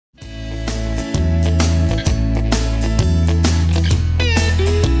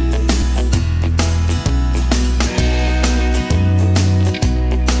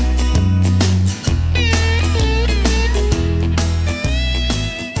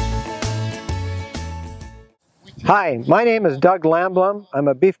Hi, my name is Doug Landblom. I'm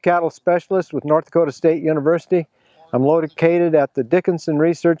a beef cattle specialist with North Dakota State University. I'm located at the Dickinson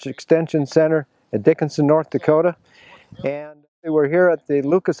Research Extension Center at Dickinson, North Dakota. And we're here at the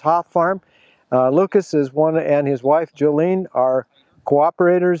Lucas Hoff farm. Lucas is one, and his wife Jolene are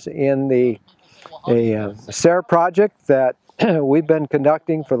cooperators in the SARE project that we've been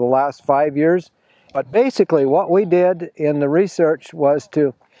conducting for the last 5 years. But basically what we did in the research was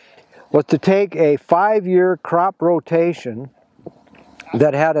to take a 5-year crop rotation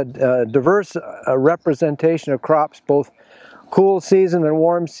that had a diverse representation of crops, both cool season and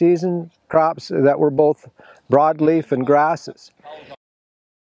warm season crops that were both broadleaf and grasses.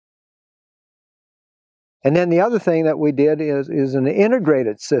 And then the other thing that we did is an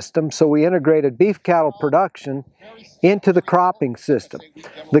integrated system. So we integrated beef cattle production into the cropping system.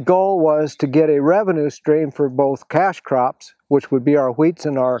 The goal was to get a revenue stream for both cash crops, which would be our wheats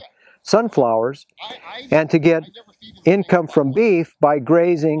and our sunflowers, and to get income from beef by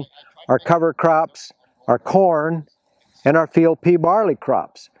grazing our cover crops, our corn, and our field pea barley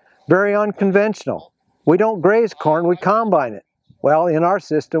crops. Very unconventional. We don't graze corn, we combine it. Well, in our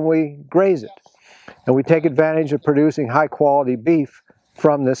system we graze it, and we take advantage of producing high quality beef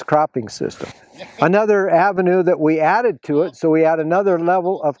from this cropping system. Another avenue that we added to it, so we add another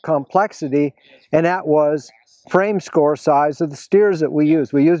level of complexity, and that was frame score size of the steers that we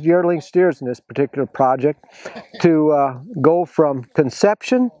use. We used yearling steers in this particular project to go from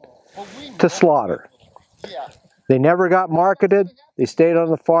conception to slaughter. They never got marketed. They stayed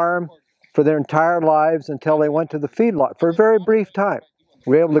on the farm for their entire lives until they went to the feedlot for a very brief time.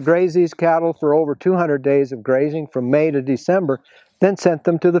 We were able to graze these cattle for over 200 days of grazing from May to December, then sent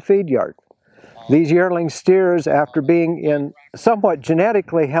them to the feed yard. These yearling steers, after being somewhat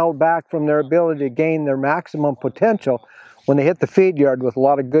genetically held back from their ability to gain their maximum potential, when they hit the feed yard with a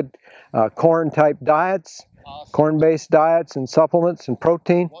lot of good corn-type diets, corn-based diets and supplements and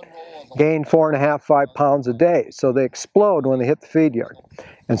protein, gain 4.5 to 5 pounds a day. So they explode when they hit the feed yard.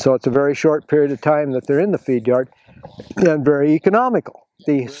 And so it's a very short period of time that they're in the feed yard and very economical.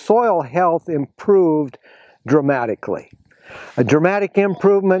 The soil health improved dramatically. A dramatic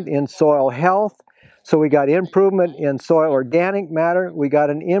improvement in soil health. So we got improvement in soil organic matter. We got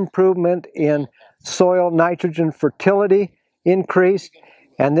an improvement in soil nitrogen fertility increased.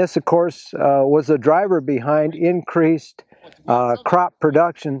 And this, of course, was the driver behind increased crop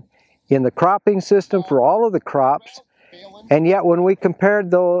production in the cropping system for all of the crops. And yet when we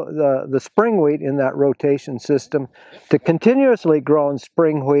compared the spring wheat in that rotation system to continuously grown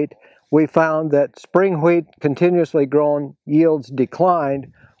spring wheat, we found that spring wheat continuously grown yields declined,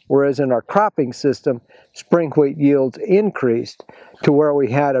 whereas in our cropping system, spring wheat yields increased to where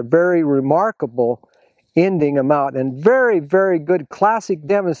we had a very remarkable ending amount and very, very good classic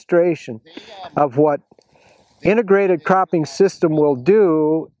demonstration of what integrated cropping system will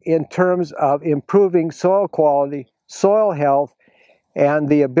do in terms of improving soil quality, soil health, and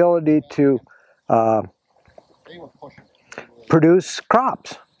the ability to produce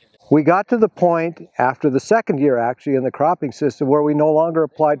crops. We got to the point after the second year actually in the cropping system where we no longer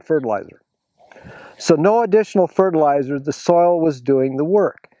applied fertilizer. So no additional fertilizer, the soil was doing the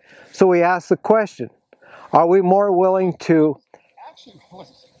work. So we asked the question, are we more willing to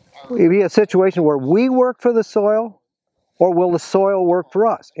be a situation where we work for the soil, or will the soil work for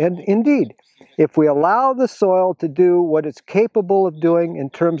us? And indeed, if we allow the soil to do what it's capable of doing in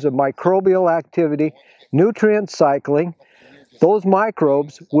terms of microbial activity, nutrient cycling, those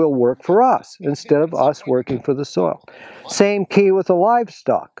microbes will work for us instead of us working for the soil. Same key with the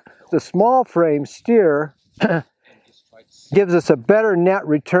livestock. The small frame steer gives us a better net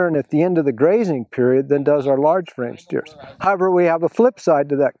return at the end of the grazing period than does our large frame steers. However, we have a flip side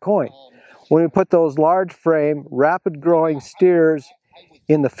to that coin. When we put those large frame, rapid growing steers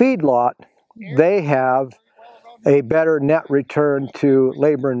in the feedlot, they have a better net return to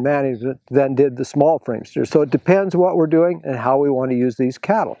labor and management than did the small frame steers. So it depends what we're doing and how we want to use these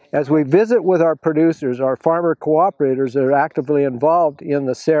cattle. As we visit with our producers, our farmer cooperators that are actively involved in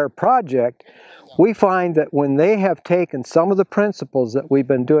the SARE project, we find that when they have taken some of the principles that we've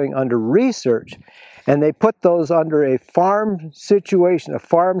been doing under research and they put those under a farm situation, a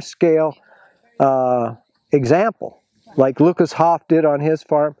farm scale example, like Lucas Hoff did on his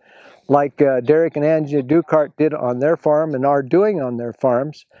farm, like Derek and Angie Ducart did on their farm and are doing on their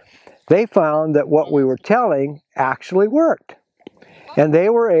farms, they found that what we were telling actually worked. And they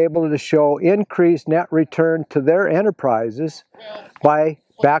were able to show increased net return to their enterprises by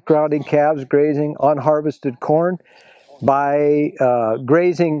backgrounding calves grazing unharvested corn, by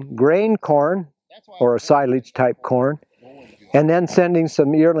grazing grain corn or a silage type corn, and then sending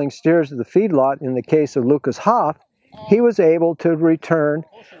some yearling steers to the feedlot. In the case of Lucas Hoff, he was able to return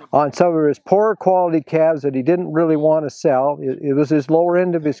on some of his poorer quality calves that he didn't really want to sell. It was his lower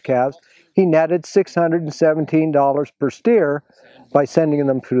end of his calves. He netted $617 per steer by sending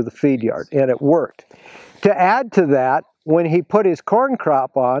them to the feed yard, and it worked. To add to that, when he put his corn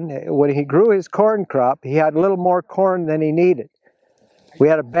crop on, when he grew his corn crop, he had a little more corn than he needed. We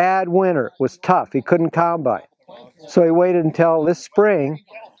had a bad winter. It was tough. He couldn't combine. So he waited until this spring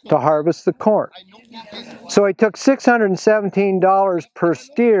to harvest the corn. So he took $617 per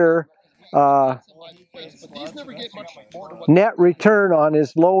steer net return on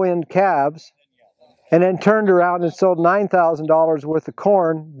his low-end calves, and then turned around and sold $9,000 worth of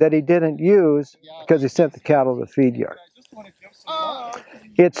corn that he didn't use because he sent the cattle to the feed yard.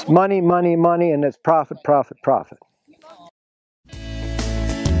 It's money, money, money, and it's profit, profit, profit.